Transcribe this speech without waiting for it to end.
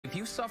If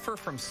you suffer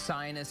from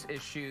sinus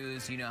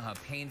issues, you know how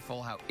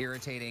painful, how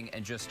irritating,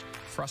 and just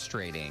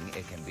frustrating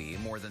it can be.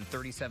 More than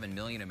 37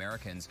 million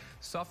Americans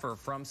suffer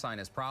from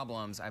sinus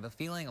problems. I have a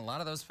feeling a lot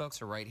of those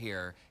folks are right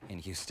here in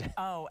Houston.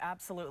 Oh,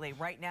 absolutely,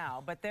 right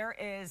now. But there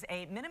is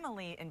a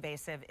minimally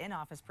invasive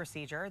in-office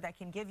procedure that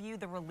can give you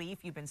the relief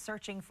you've been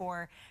searching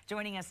for.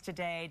 Joining us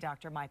today,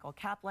 Dr. Michael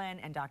Kaplan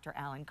and Dr.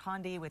 Allan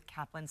Conde with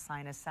Kaplan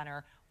Sinus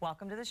Center.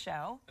 Welcome to the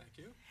show. Thank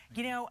you.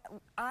 You know,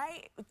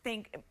 I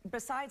think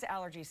besides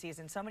allergy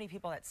season, so many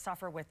people that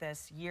suffer with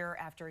this year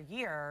after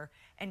year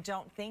and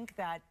don't think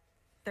that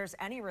there's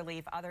any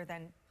relief other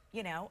than,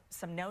 you know,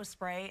 some nose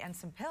spray and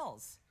some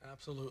pills.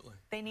 Absolutely.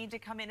 They need to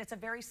come in. It's a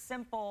very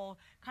simple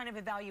kind of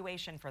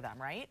evaluation for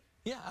them, right?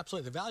 Yeah,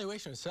 absolutely. The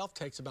evaluation itself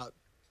takes about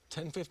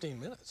 10, 15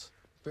 minutes.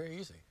 Very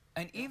easy.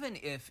 And even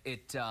if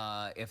the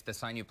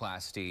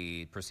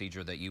sinuplasty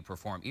procedure that you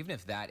perform, even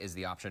if that is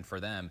the option for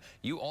them,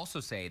 you also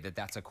say that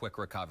that's a quick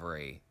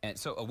recovery. And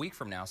so a week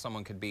from now,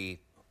 someone could be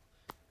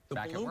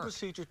back at work. The balloon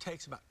procedure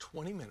takes about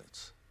 20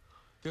 minutes.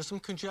 There's some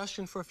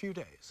congestion for a few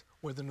days.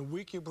 Within a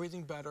week, you're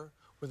breathing better.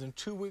 Within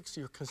 2 weeks,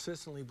 you're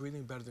consistently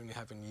breathing better than you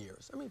have in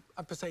years. I mean,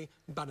 I would say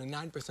about a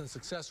 9%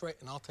 success rate,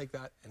 and I'll take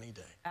that any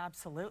day.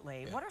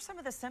 Absolutely. Yeah. What are some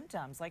of the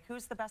symptoms? Like,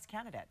 who's the best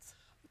candidates?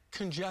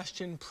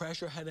 Congestion,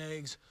 pressure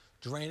headaches,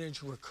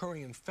 drainage,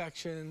 recurring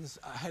infections,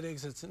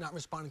 headaches that's not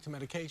responding to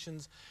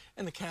medications,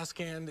 and the CAT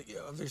scan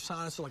of your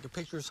sinus, like a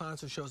picture of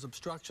sinus that shows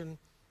obstruction,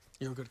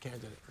 you're a good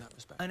candidate in that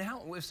respect. And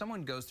how, if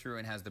someone goes through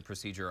and has the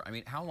procedure, I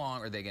mean, how long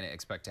are they going to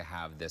expect to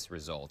have this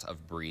result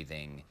of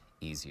breathing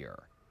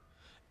easier?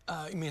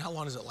 You mean how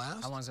long does it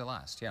last? How long does it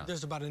last? Yeah.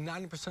 There's about a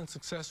 90%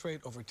 success rate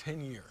over 10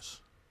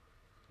 years.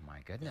 My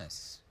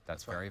goodness,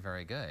 that's very,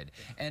 very good.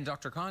 Yeah. And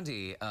Dr. Conde,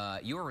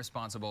 you are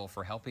responsible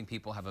for helping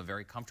people have a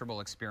very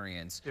comfortable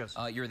experience. Yes.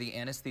 You're the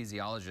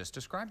anesthesiologist.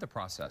 Describe the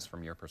process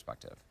from your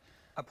perspective.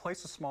 I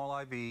place a small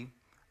IV,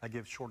 I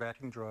give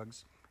short-acting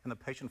drugs, and the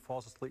patient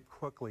falls asleep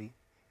quickly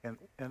and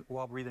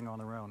while breathing on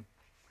their own.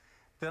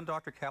 Then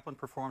Dr. Kaplan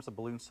performs a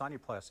balloon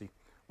sinuplasty.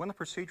 When the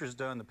procedure is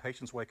done, the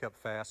patients wake up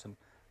fast and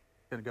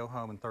go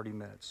home in 30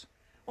 minutes.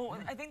 Well,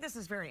 I think this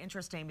is very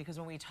interesting because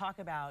when we talk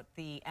about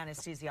the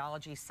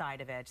anesthesiology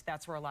side of it,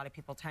 that's where a lot of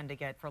people tend to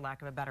get, for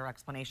lack of a better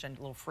explanation,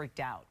 a little freaked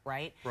out,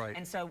 right? Right.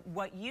 And so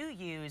what you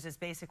use is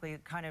basically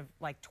kind of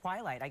like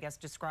twilight, I guess,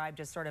 described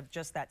as sort of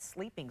just that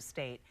sleeping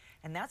state.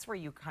 And that's where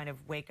you kind of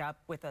wake up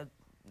with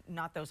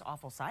not those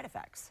awful side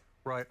effects.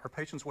 Right. Our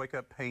patients wake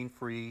up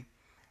pain-free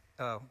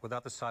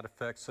without the side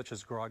effects such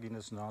as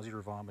grogginess, nausea,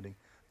 or vomiting.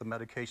 The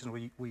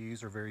medications we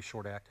use are very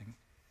short-acting.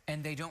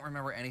 And they don't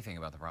remember anything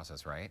about the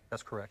process, right?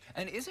 That's correct.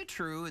 And is it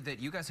true that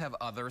you guys have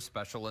other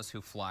specialists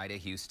who fly to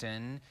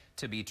Houston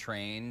to be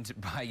trained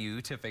by you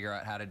to figure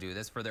out how to do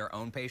this for their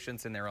own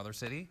patients in their other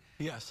city?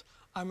 Yes.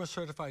 I'm a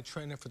certified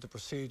trainer for the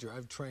procedure.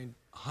 I've trained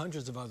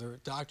hundreds of other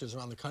doctors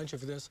around the country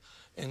for this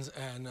and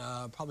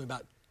probably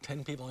about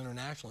 10 people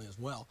internationally as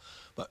well.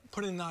 But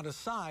putting that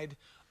aside,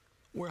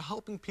 we're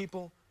helping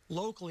people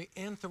locally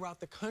and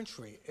throughout the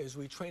country as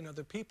we train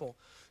other people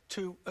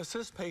to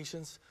assist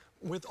patients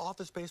with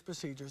office-based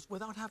procedures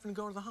without having to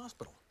go to the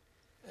hospital.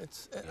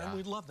 And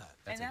we love that.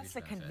 And that's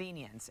the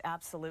convenience,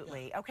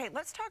 absolutely. Yeah. Okay,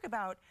 let's talk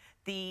about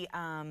the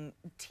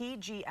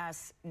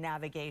TGS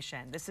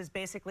navigation. This is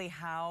basically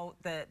how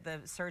the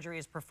surgery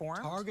is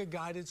performed?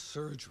 Target-guided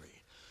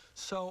surgery.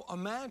 So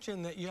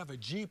imagine that you have a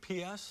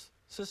GPS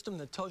system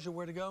that tells you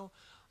where to go.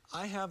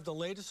 I have the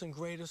latest and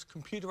greatest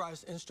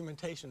computerized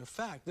instrumentation. In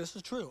fact, this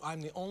is true. I'm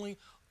the only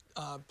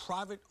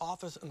private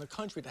office in the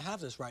country to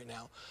have this right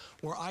now,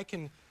 where I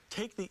can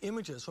take the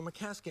images from a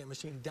CAT scan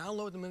machine,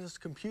 download them in this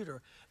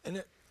computer, and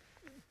it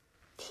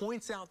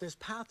points out this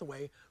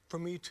pathway for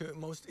me to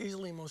most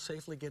easily, most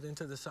safely get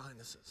into the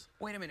sinuses.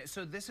 Wait a minute,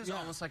 so this is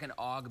almost like an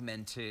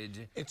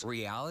augmented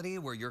reality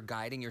where you're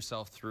guiding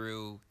yourself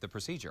through the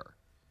procedure?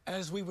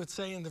 As we would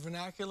say in the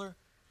vernacular,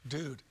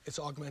 dude, it's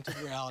augmented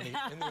reality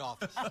in the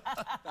office.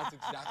 That's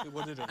exactly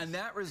what it is. And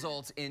that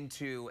results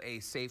into a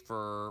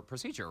safer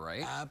procedure,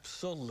 right?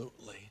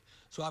 Absolutely.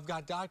 So I've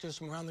got doctors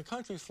from around the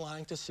country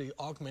flying to see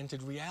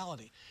augmented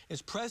reality.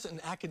 It's present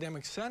in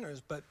academic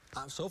centers, but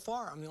so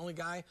far I'm the only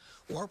guy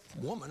or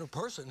woman or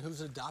person who's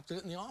adopted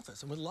it in the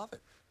office and would love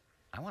it.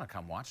 I want to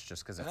come watch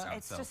just because it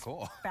sounds so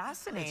cool. It's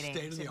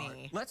fascinating to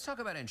me. Let's talk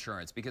about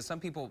insurance, because some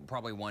people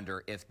probably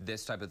wonder if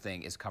this type of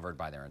thing is covered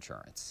by their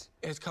insurance.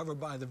 It's covered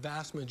by the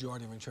vast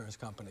majority of insurance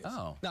companies.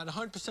 Oh. Not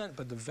 100%,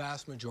 but the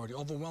vast majority,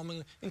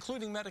 overwhelmingly,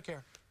 including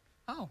Medicare.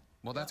 Oh,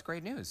 well, that's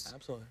great news.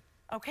 Absolutely.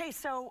 Okay,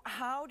 so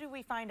how do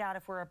we find out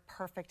if we're a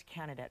perfect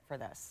candidate for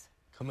this?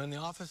 Come in the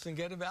office and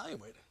get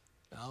evaluated.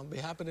 I'll be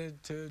happy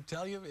to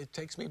tell you it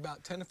takes me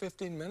about 10 to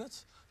 15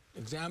 minutes.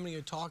 Examining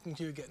you, talking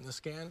to you, getting the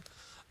scan.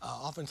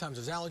 Oftentimes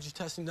there's allergy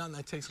testing done,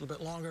 that takes a little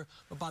bit longer.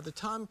 But by the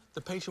time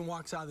the patient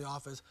walks out of the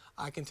office,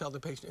 I can tell the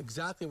patient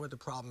exactly what the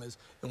problem is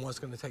and what it's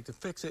going to take to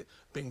fix it,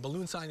 being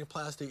balloon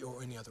sinuplasty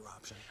or any other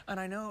option. And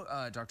I know,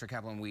 Dr.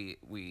 Kaplan,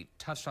 we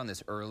touched on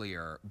this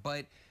earlier,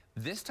 but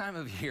This time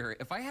of year,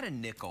 if I had a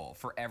nickel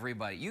for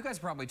everybody, you guys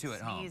probably too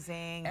at home.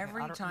 Sneezing.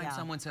 Every time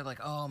someone said like,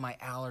 oh, my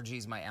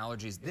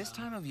allergies. This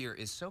time of year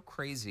is so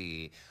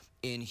crazy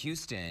in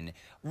Houston.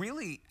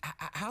 Really,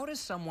 how does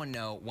someone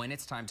know when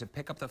it's time to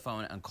pick up the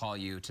phone and call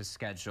you to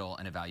schedule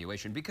an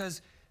evaluation?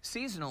 Because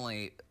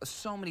seasonally,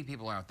 so many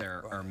people out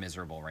there are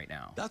miserable right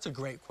now. That's a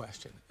great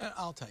question. And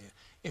I'll tell you,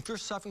 if you're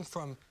suffering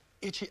from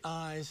itchy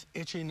eyes,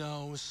 itchy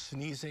nose,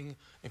 sneezing,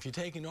 if you're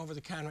taking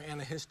over-the-counter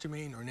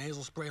antihistamine or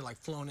nasal spray like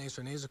Flonase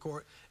or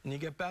Nasacort and you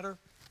get better,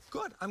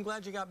 good, I'm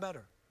glad you got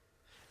better.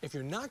 If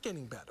you're not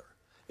getting better,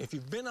 if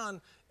you've been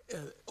on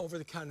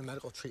over-the-counter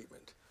medical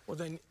treatment, well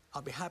then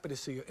I'll be happy to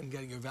see you and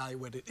getting you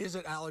evaluated. Is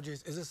it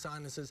allergies? Is it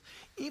sinuses?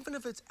 Even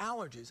if it's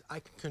allergies, I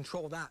can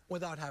control that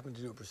without having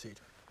to do a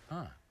procedure.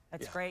 Huh.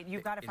 That's great.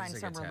 You've got to find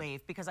some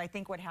relief, because I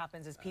think what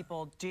happens is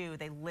people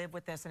they live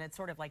with this, and it's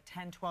sort of like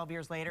 10, 12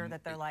 years later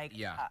that they're like,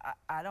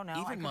 I don't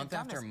know. Even month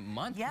after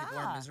month, people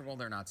are miserable,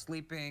 they're not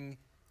sleeping.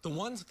 The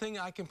one thing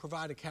I can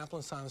provide at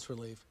Kaplan Sinus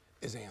Relief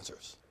is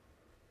answers.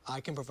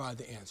 I can provide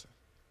the answer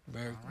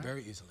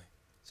very easily.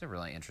 It's a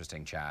really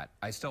interesting chat.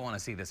 I still want to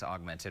see this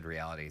augmented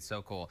reality.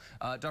 So cool.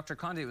 Dr.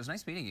 Conde, it was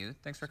nice meeting you.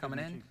 Thanks for coming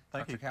in.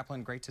 Dr.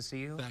 Kaplan, great to see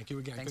you. Thank you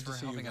again. Thanks for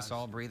helping us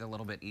all breathe a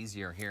little bit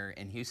easier here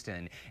in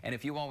Houston. And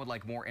if you all would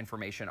like more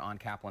information on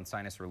Kaplan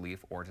Sinus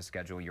Relief or to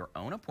schedule your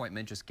own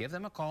appointment, just give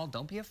them a call.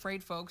 Don't be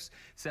afraid, folks.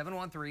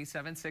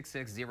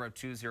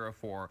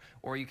 713-766-0204.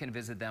 Or you can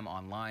visit them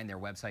online. Their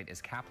website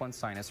is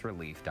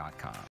kaplansinusrelief.com.